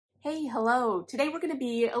Hey, hello. Today we're going to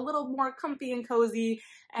be a little more comfy and cozy,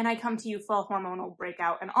 and I come to you full hormonal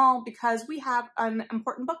breakout and all because we have an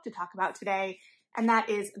important book to talk about today, and that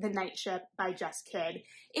is The Night Ship by Jess Kidd.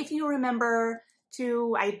 If you remember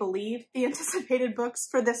I believe, the anticipated books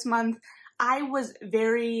for this month, I was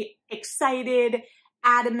very excited,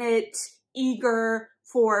 adamant, eager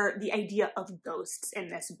for the idea of ghosts in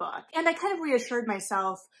this book. And I kind of reassured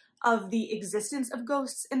myself of the existence of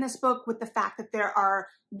ghosts in this book with the fact that there are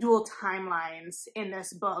dual timelines in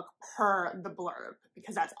this book per the blurb,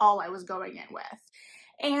 because that's all I was going in with.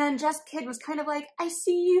 And Jess Kidd was kind of like, I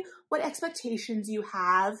see what expectations you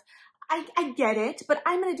have. I get it, but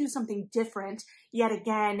I'm going to do something different yet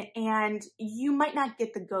again, and you might not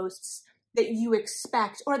get the ghosts that you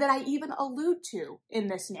expect or that I even allude to in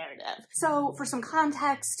this narrative. So for some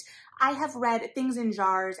context, I have read Things in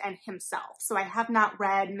Jars and Himself, so I have not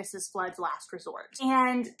read Mrs. Flood's Last Resort.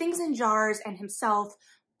 And Things in Jars and Himself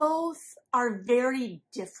both are very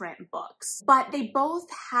different books, but they both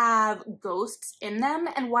have ghosts in them,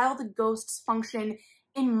 and while the ghosts function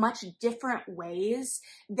in much different ways,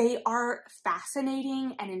 they are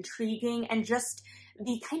fascinating and intriguing, and just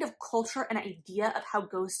the kind of culture and idea of how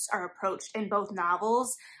ghosts are approached in both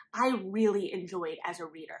novels, I really enjoyed as a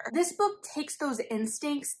reader. This book takes those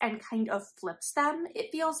instincts and kind of flips them,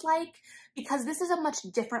 it feels like, because this is a much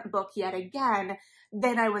different book yet again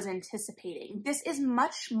than I was anticipating. This is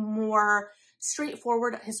much more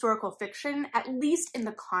straightforward historical fiction, at least in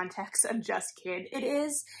the context of Jess Kidd it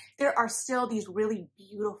is. There are still these really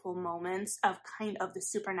beautiful moments of kind of the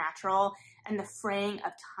supernatural and the fraying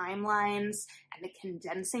of timelines and the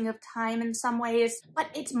condensing of time in some ways, but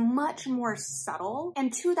it's much more subtle.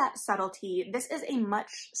 And to that subtlety, this is a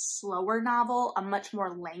much slower novel, a much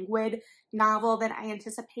more languid novel than I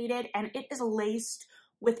anticipated, and it is laced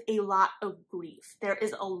with a lot of grief. There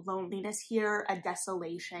is a loneliness here, a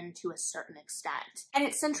desolation to a certain extent. And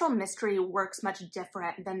its central mystery works much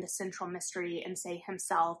different than the central mystery in, say,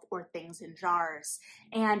 Himself or Things in Jars.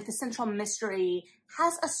 And the central mystery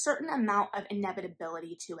has a certain amount of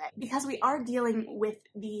inevitability to it because we are dealing with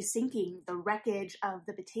the sinking, the wreckage of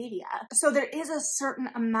the Batavia. So there is a certain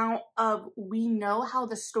amount of, we know how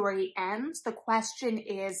the story ends. The question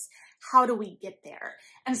is, how do we get there?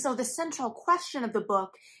 And so the central question of the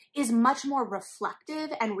book is much more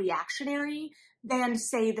reflective and reactionary than,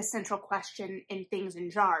 say, the central question in Things in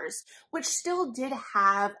Jars, which still did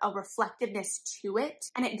have a reflectiveness to it,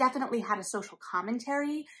 and it definitely had a social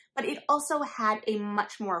commentary, but it also had a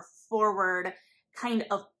much more forward kind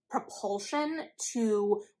of propulsion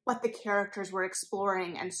to what the characters were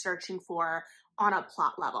exploring and searching for on a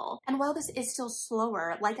plot level. And while this is still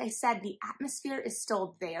slower, like I said, the atmosphere is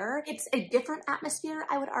still there. It's a different atmosphere,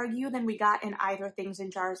 I would argue, than we got in either Things in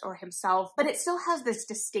Jars or Himself, but it still has this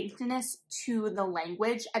distinctness to the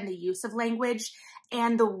language and the use of language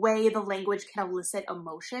and the way the language can elicit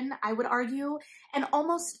emotion, I would argue, and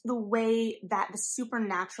almost the way that the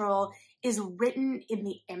supernatural is written in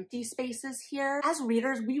the empty spaces here. As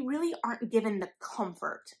readers, we really aren't given the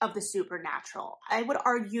comfort of the supernatural. I would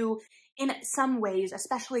argue in some ways,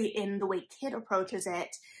 especially in the way Kidd approaches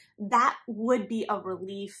it, that would be a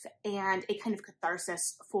relief and a kind of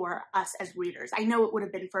catharsis for us as readers. I know it would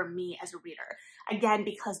have been for me as a reader. Again,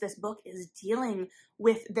 because this book is dealing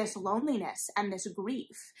with this loneliness and this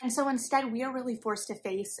grief. And so instead, we are really forced to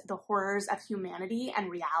face the horrors of humanity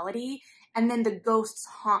and reality, and then the ghosts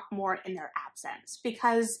haunt more in their absence,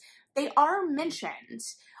 because they are mentioned,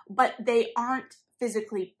 but they aren't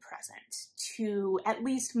physically present to at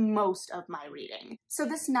least most of my reading. So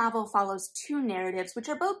this novel follows two narratives, which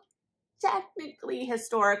are both technically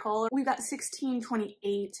historical. We've got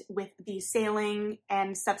 1628 with the sailing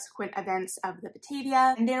and subsequent events of the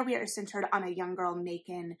Batavia, and there we are centered on a young girl,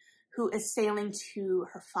 Macon, who is sailing to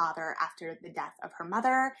her father after the death of her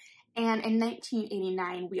mother. And in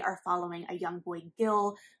 1989, we are following a young boy,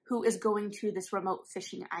 Gil, who is going to this remote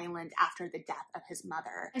fishing island after the death of his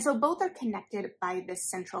mother. And so both are connected by this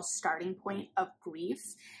central starting point of grief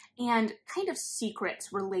and kind of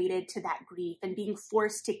secrets related to that grief and being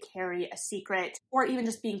forced to carry a secret, or even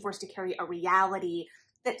just being forced to carry a reality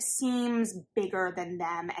that seems bigger than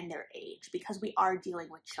them and their age, because we are dealing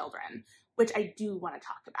with children, which I do want to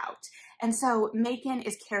talk about. And so Macon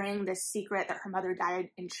is carrying this secret that her mother died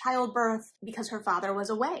in childbirth because her father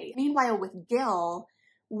was away. Meanwhile, with Gil,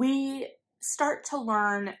 we start to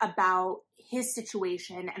learn about his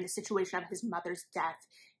situation and the situation of his mother's death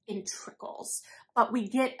in trickles. But we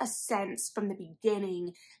get a sense from the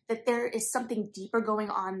beginning that there is something deeper going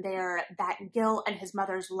on there, that Gil and his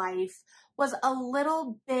mother's life was a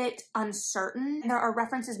little bit uncertain. There are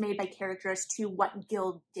references made by characters to what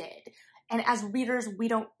Gil did And as readers, we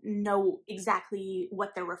don't know exactly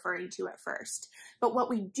what they're referring to at first. But what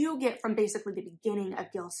we do get from basically the beginning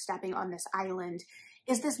of Gil stepping on this island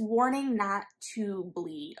is this warning not to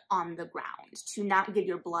bleed on the ground, to not give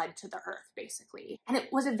your blood to the earth, basically. And it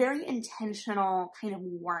was a very intentional kind of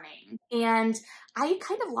warning. And I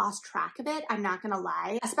kind of lost track of it, I'm not gonna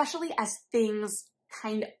lie, especially as things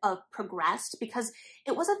kind of progressed, because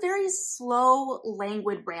it was a very slow,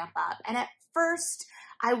 languid ramp up. And at first,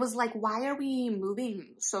 I was like, why are we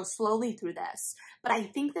moving so slowly through this? But I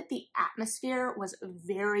think that the atmosphere was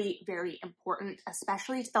very, very important,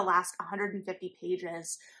 especially to the last 150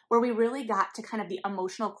 pages, where we really got to kind of the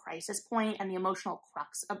emotional crisis point and the emotional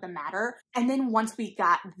crux of the matter. And then once we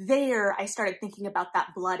got there, I started thinking about that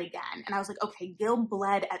blood again. And I was like, okay, Gil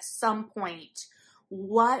bled at some point.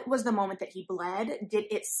 What was the moment that he bled? Did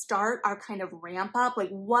it start our kind of ramp up? Like,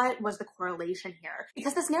 what was the correlation here?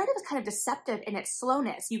 Because this narrative is kind of deceptive in its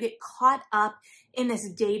slowness. You get caught up in this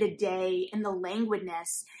day-to-day, in the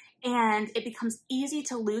languidness, and it becomes easy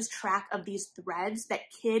to lose track of these threads that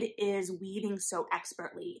Kidd is weaving so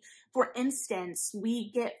expertly. For instance,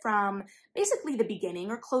 we get from basically the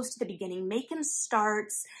beginning, or close to the beginning, Macon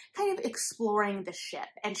starts kind of exploring the ship,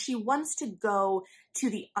 and she wants to go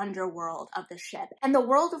to the underworld of the ship. And the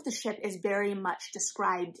world of the ship is very much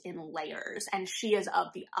described in layers, and she is of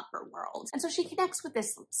the upper world. And so she connects with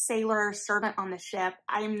this sailor servant on the ship.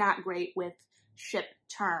 I'm not great with ship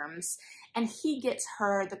terms. And he gets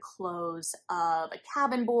her the clothes of a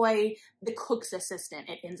cabin boy, the cook's assistant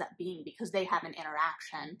it ends up being, because they have an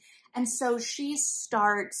interaction. And so she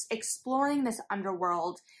starts exploring this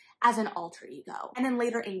underworld as an alter ego. And then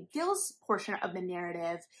later in Gil's portion of the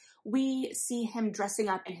narrative, we see him dressing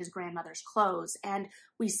up in his grandmother's clothes, and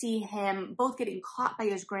we see him both getting caught by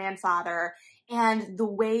his grandfather and the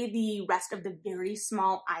way the rest of the very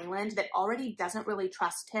small island that already doesn't really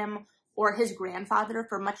trust him or his grandfather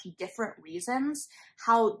for much different reasons,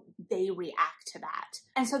 how they react to that.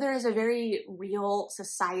 And so there is a very real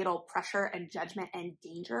societal pressure and judgment and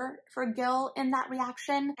danger for Gil in that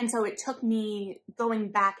reaction. And so it took me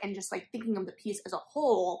going back and just like thinking of the piece as a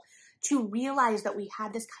whole to realize that we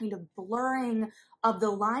had this kind of blurring of the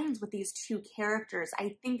lines with these two characters.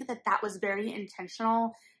 I think that that was very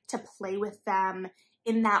intentional to play with them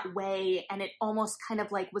in that way. And it almost kind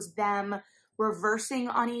of like was them reversing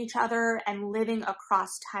on each other and living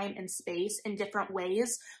across time and space in different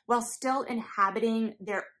ways while still inhabiting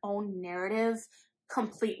their own narrative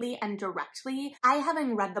completely and directly. I,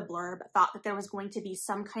 having read the blurb, thought that there was going to be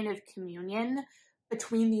some kind of communion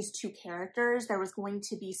between these two characters. There was going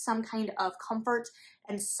to be some kind of comfort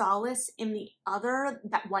and solace in the other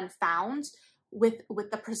that one found with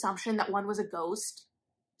the presumption that one was a ghost.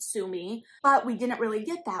 Sue me. But we didn't really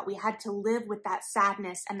get that. We had to live with that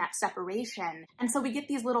sadness and that separation. And so we get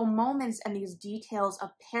these little moments and these details of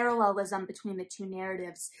parallelism between the two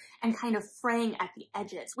narratives and kind of fraying at the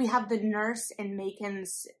edges. We have the nurse in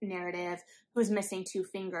Macon's narrative who's missing two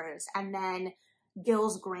fingers, and then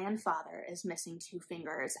Gil's grandfather is missing two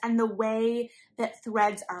fingers, and the way that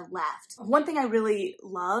threads are left. One thing I really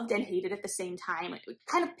loved and hated at the same time,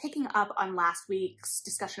 kind of picking up on last week's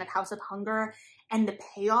discussion of House of Hunger and the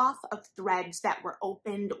payoff of threads that were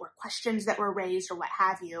opened or questions that were raised or what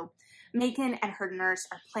have you. Macon and her nurse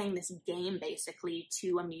are playing this game basically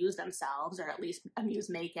to amuse themselves, or at least amuse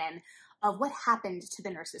Macon, of what happened to the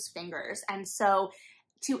nurse's fingers. And so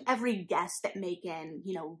to every guess that Macon,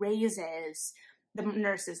 raises, the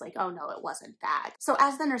nurse is like, oh no, it wasn't that. So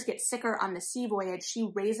as the nurse gets sicker on the sea voyage, she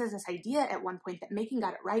raises this idea at one point that Macon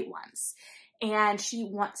got it right once. And she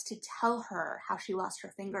wants to tell her how she lost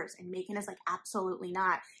her fingers. And Macon is like, absolutely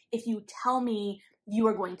not. If you tell me, you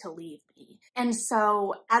are going to leave me. And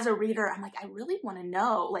so as a reader, I'm like, I really want to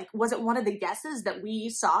know, like, was it one of the guesses that we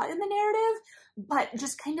saw in the narrative? But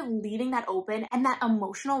just kind of leaving that open, and that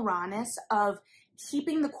emotional rawness of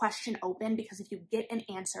keeping the question open, because if you get an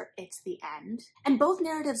answer, it's the end. And both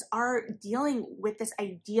narratives are dealing with this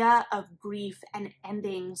idea of grief and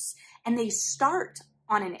endings, and they start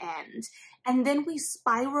on an end. And then we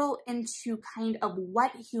spiral into kind of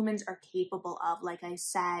what humans are capable of, like I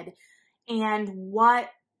said, and what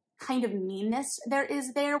kind of meanness there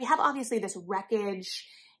is there. We have obviously this wreckage,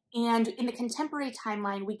 and in the contemporary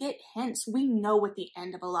timeline, we get hints. We know what the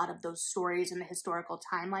end of a lot of those stories in the historical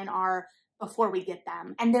timeline are before we get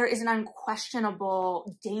them. And there is an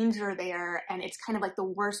unquestionable danger there, and it's kind of like the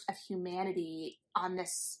worst of humanity on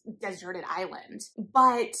this deserted island.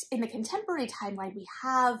 But in the contemporary timeline, we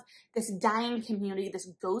have this dying community, this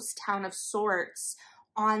ghost town of sorts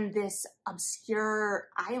on this obscure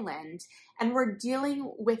island, and we're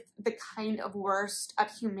dealing with the kind of worst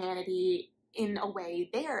of humanity in a way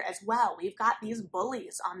there as well. We've got these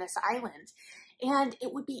bullies on this island, and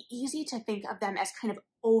it would be easy to think of them as kind of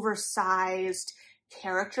oversized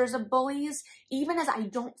characters of bullies, even as I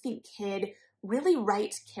don't think Kidd really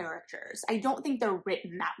writes characters. I don't think they're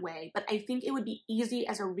written that way, but I think it would be easy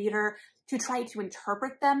as a reader to try to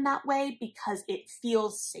interpret them that way because it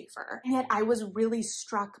feels safer. And yet I was really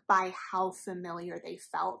struck by how familiar they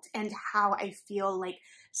felt and how I feel like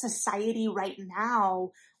society right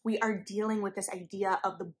now, we are dealing with this idea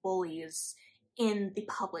of the bullies in the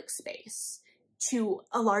public space to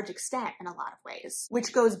a large extent in a lot of ways,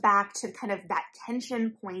 which goes back to kind of that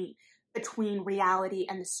tension point between reality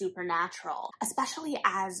and the supernatural, especially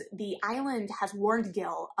as the island has warned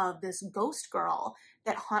Gil of this ghost girl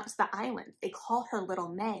that haunts the island. They call her Little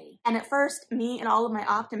May. And at first, me and all of my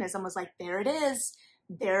optimism was like, there it is.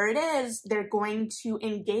 There it is. They're going to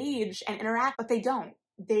engage and interact, but they don't.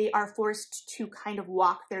 They are forced to kind of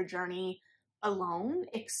walk their journey alone,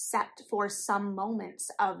 except for some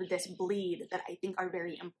moments of this bleed that I think are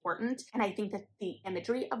very important. And I think that the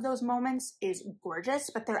imagery of those moments is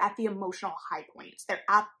gorgeous, but they're at the emotional high points. They're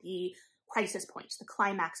at the crisis points, the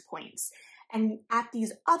climax points. And at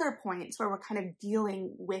these other points where we're kind of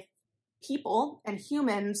dealing with people and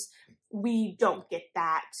humans, we don't get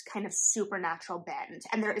that kind of supernatural bend.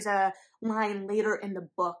 And there is a line later in the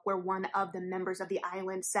book where one of the members of the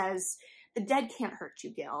island says, "The dead can't hurt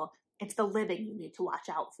you, Gil. It's the living you need to watch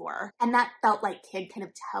out for." And that felt like Kidd kind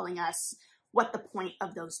of telling us what the point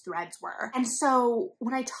of those threads were. And so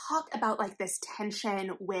when I talk about like this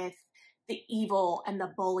tension with the evil and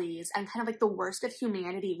the bullies and kind of like the worst of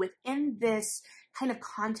humanity within this kind of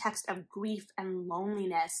context of grief and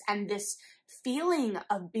loneliness and this feeling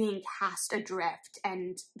of being cast adrift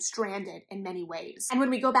and stranded in many ways. And when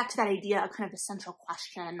we go back to that idea of kind of the central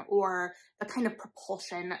question or the kind of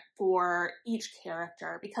propulsion for each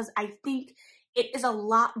character, because I think it is a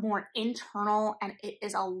lot more internal and it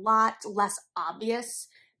is a lot less obvious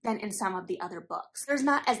than in some of the other books. There's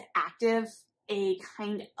not as active a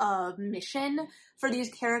kind of mission for these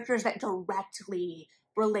characters that directly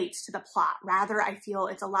relates to the plot. Rather, I feel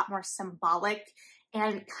it's a lot more symbolic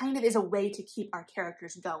and kind of is a way to keep our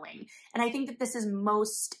characters going. And I think that this is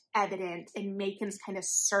most evident in Macon's kind of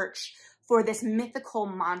search for this mythical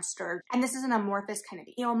monster. And this is an amorphous kind of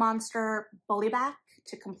eel monster, Bullyback,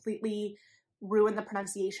 to completely ruin the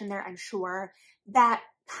pronunciation there, I'm sure, that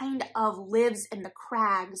kind of lives in the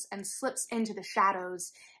crags and slips into the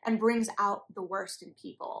shadows and brings out the worst in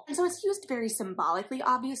people. And so it's used very symbolically,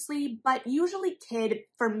 obviously, but usually Kidd,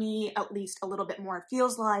 for me at least a little bit more,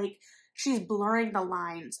 feels like she's blurring the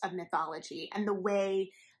lines of mythology and the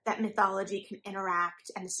way that mythology can interact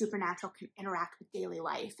and the supernatural can interact with daily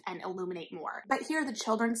life and illuminate more. But here the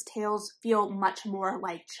children's tales feel much more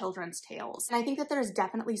like children's tales. And I think that there's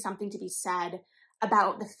definitely something to be said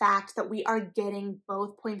about the fact that we are getting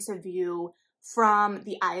both points of view from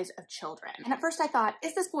the eyes of children. And at first I thought,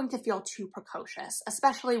 is this going to feel too precocious,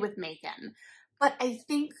 especially with Macon? But I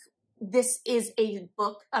think this is a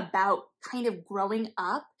book about kind of growing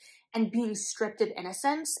up and being stripped of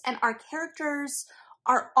innocence, and our characters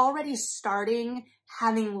are already starting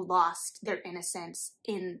having lost their innocence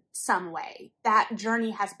in some way. That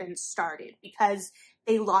journey has been started because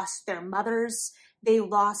they lost their mothers, they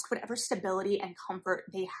lost whatever stability and comfort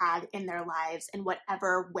they had in their lives in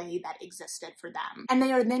whatever way that existed for them. And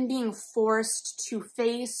they are then being forced to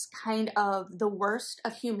face kind of the worst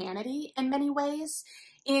of humanity in many ways,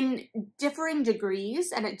 in differing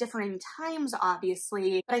degrees and at differing times,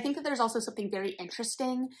 obviously. But I think that there's also something very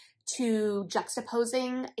interesting to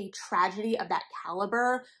juxtaposing a tragedy of that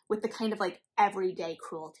caliber with the kind of like everyday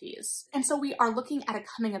cruelties. And so we are looking at a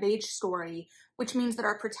coming of age story, which means that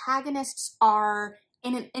our protagonists are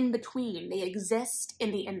in an in-between. They exist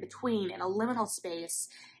in the in-between, in a liminal space,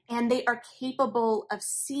 and they are capable of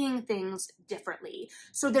seeing things differently.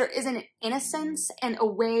 So there is an innocence and a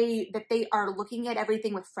way that they are looking at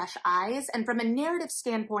everything with fresh eyes. And from a narrative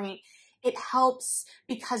standpoint, it helps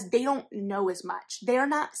because they don't know as much. They're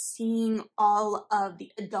not seeing all of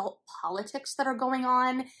the adult politics that are going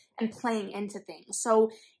on and playing into things.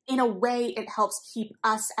 So in a way, it helps keep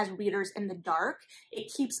us as readers in the dark.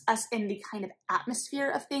 It keeps us in the kind of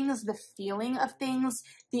atmosphere of things, the feeling of things,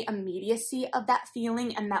 the immediacy of that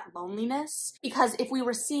feeling and that loneliness. Because if we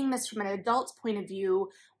were seeing this from an adult's point of view,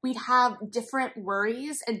 we'd have different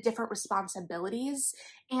worries and different responsibilities,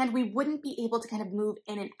 and we wouldn't be able to kind of move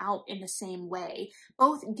in and out in the same way.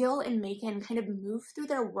 Both Gil and Macon kind of move through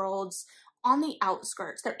their worlds on the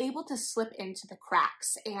outskirts. They're able to slip into the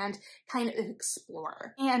cracks and kind of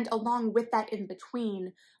explore. And along with that in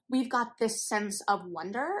between, we've got this sense of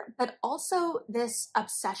wonder, but also this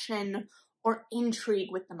obsession or intrigue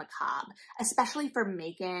with the macabre, especially for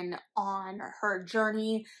Megan on her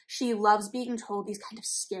journey. She loves being told these kind of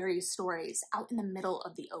scary stories out in the middle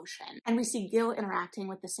of the ocean. And we see Gil interacting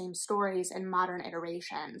with the same stories in modern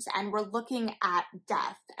iterations, and we're looking at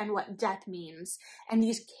death and what death means. And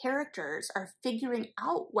these characters are figuring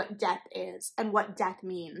out what death is and what death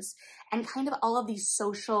means, and kind of all of these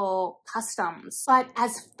social customs. But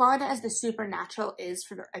as fun as the supernatural is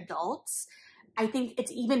for adults, I think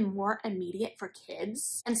it's even more immediate for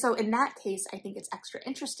kids. And so in that case, I think it's extra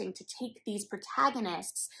interesting to take these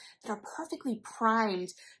protagonists that are perfectly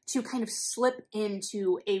primed to kind of slip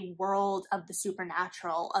into a world of the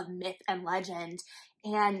supernatural, of myth and legend,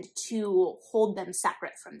 and to hold them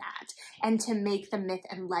separate from that, and to make the myth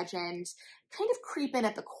and legend kind of creep in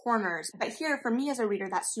at the corners. But here, for me as a reader,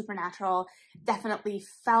 that supernatural definitely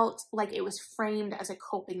felt like it was framed as a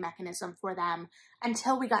coping mechanism for them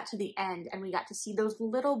until we got to the end and we got to see those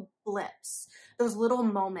little blips, those little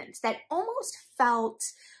moments that almost felt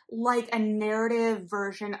like a narrative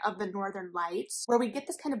version of the Northern Lights, where we get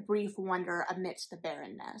this kind of brief wonder amidst the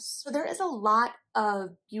barrenness. So there is a lot of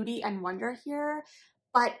beauty and wonder here,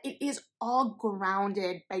 but it is all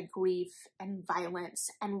grounded by grief and violence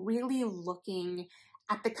and really looking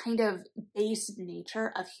at the kind of base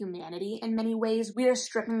nature of humanity in many ways. We are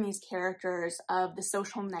stripping these characters of the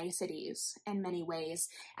social niceties in many ways,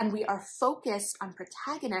 and we are focused on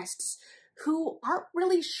protagonists who aren't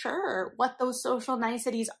really sure what those social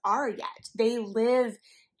niceties are yet. They live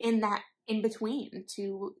in that in-between,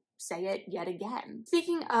 to say it yet again.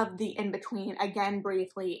 Speaking of the in-between, again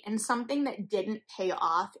briefly, and something that didn't pay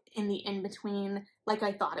off in the in-between like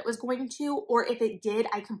I thought it was going to, or if it did,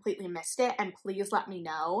 I completely missed it, and please let me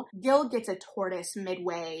know. Gil gets a tortoise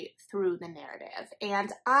midway through the narrative,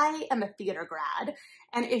 and I am a theater grad,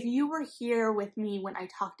 and if you were here with me when I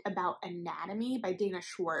talked about Anatomy by Dana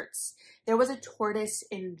Schwartz, there was a tortoise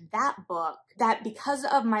in that book that, because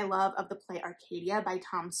of my love of the play Arcadia by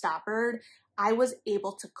Tom Stoppard, I was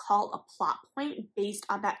able to call a plot point based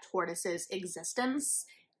on that tortoise's existence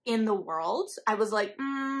in the world. I was like,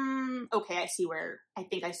 okay, I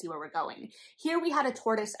think I see where we're going. Here we had a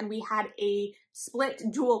tortoise and we had a split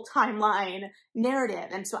dual timeline narrative.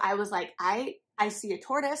 And so I was like, I see a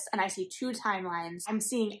tortoise and I see two timelines. I'm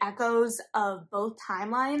seeing echoes of both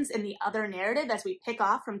timelines in the other narrative. As we pick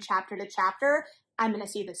off from chapter to chapter, I'm gonna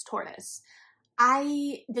see this tortoise.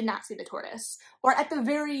 I did not see the tortoise, or at the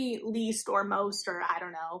very least or most, or I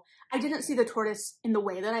don't know, I didn't see the tortoise in the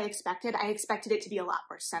way that I expected. I expected it to be a lot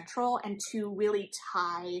more central and to really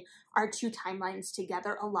tie our two timelines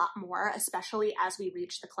together a lot more, especially as we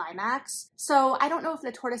reach the climax. So I don't know if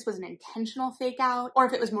the tortoise was an intentional fake out, or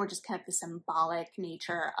if it was more just kind of the symbolic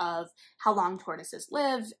nature of how long tortoises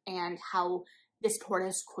live and how this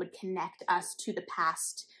tortoise could connect us to the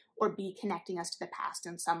past, or be connecting us to the past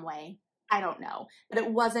in some way. I don't know, but it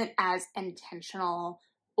wasn't as intentional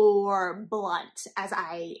or blunt as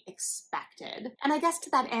I expected. And I guess to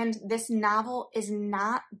that end, this novel is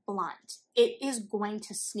not blunt. It is going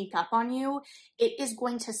to sneak up on you. It is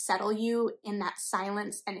going to settle you in that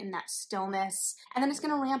silence and in that stillness. And then it's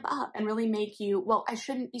going to ramp up and really make you, well, I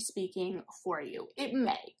shouldn't be speaking for you. It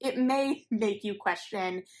may make you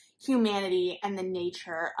question humanity and the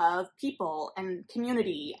nature of people and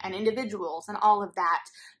community and individuals and all of that.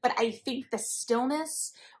 But I think the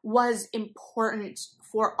stillness was important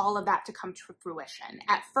for all of that to come to fruition.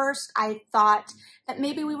 At first, I thought that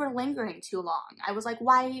maybe we were lingering too long. I was like,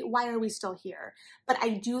 why are we still here? But I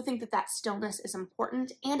do think that that stillness is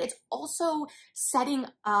important, and it's also setting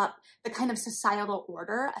up the kind of societal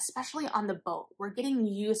order, especially on the boat. We're getting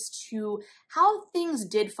used to how things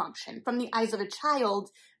did function from the eyes of a child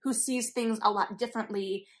who sees things a lot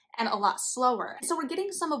differently and a lot slower. So we're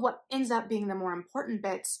getting some of what ends up being the more important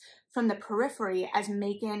bits from the periphery as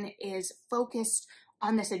Megan is focused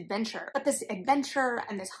on this adventure. But this adventure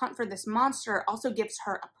and this hunt for this monster also gives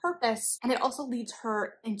her a purpose, and it also leads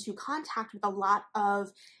her into contact with a lot of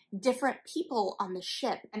different people on the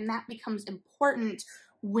ship, and that becomes important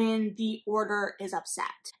when the order is upset.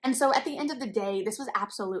 And so at the end of the day, this was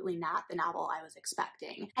absolutely not the novel I was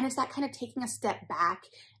expecting. And it's that kind of taking a step back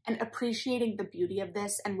and appreciating the beauty of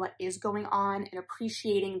this and what is going on, and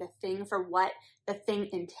appreciating the thing for what the thing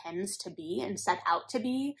intends to be and set out to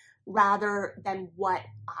be, rather than what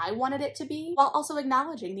I wanted it to be, while also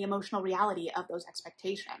acknowledging the emotional reality of those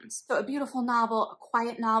expectations. So a beautiful novel, a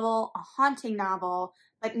quiet novel, a haunting novel,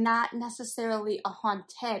 but not necessarily a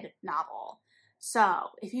haunted novel. So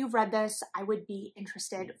if you've read this, I would be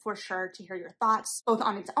interested for sure to hear your thoughts, both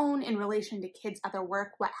on its own, in relation to Kidd's other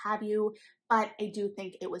work, what have you, but I do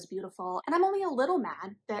think it was beautiful. And I'm only a little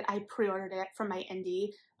mad that I pre-ordered it from my indie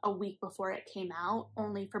a week before it came out,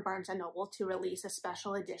 only for Barnes & Noble to release a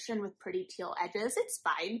special edition with pretty teal edges. It's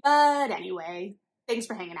fine. But anyway, thanks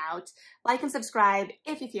for hanging out. Like and subscribe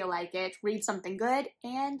if you feel like it. Read something good,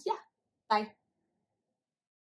 and yeah, bye.